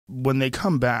when they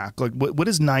come back, like what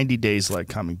is 90 days like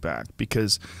coming back?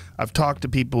 Because I've talked to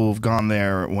people who've gone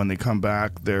there. When they come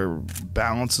back, their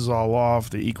balance is all off,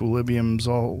 the equilibrium's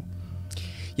all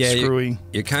screwy.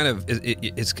 You're kind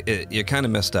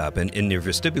of messed up, and your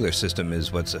vestibular system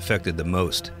is what's affected the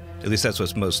most. At least that's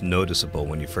what's most noticeable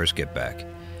when you first get back.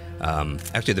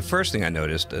 Actually, the first thing I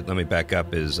noticed, let me back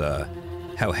up, is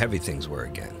how heavy things were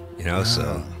again. You know,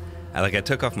 so I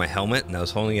took off my helmet and I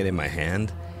was holding it in my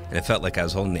hand, and it felt like I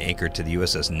was holding the anchor to the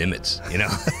USS Nimitz. You know,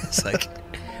 it's like,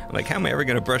 I'm like, how am I ever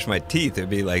going to brush my teeth? It'd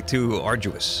be like too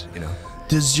arduous. You know.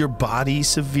 Does your body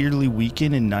severely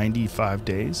weaken in 95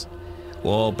 days?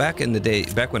 Well, back in the day,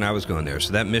 back when I was going there,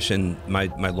 so that mission, my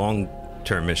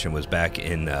long-term mission was back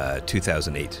in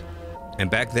 2008. And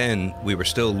back then, we were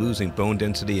still losing bone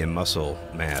density and muscle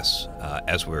mass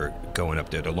as we're going up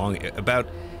there. You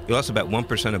lost about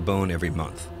 1% of bone every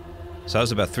month. So I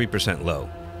was about 3% low.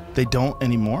 They don't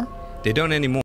anymore? They don't anymore.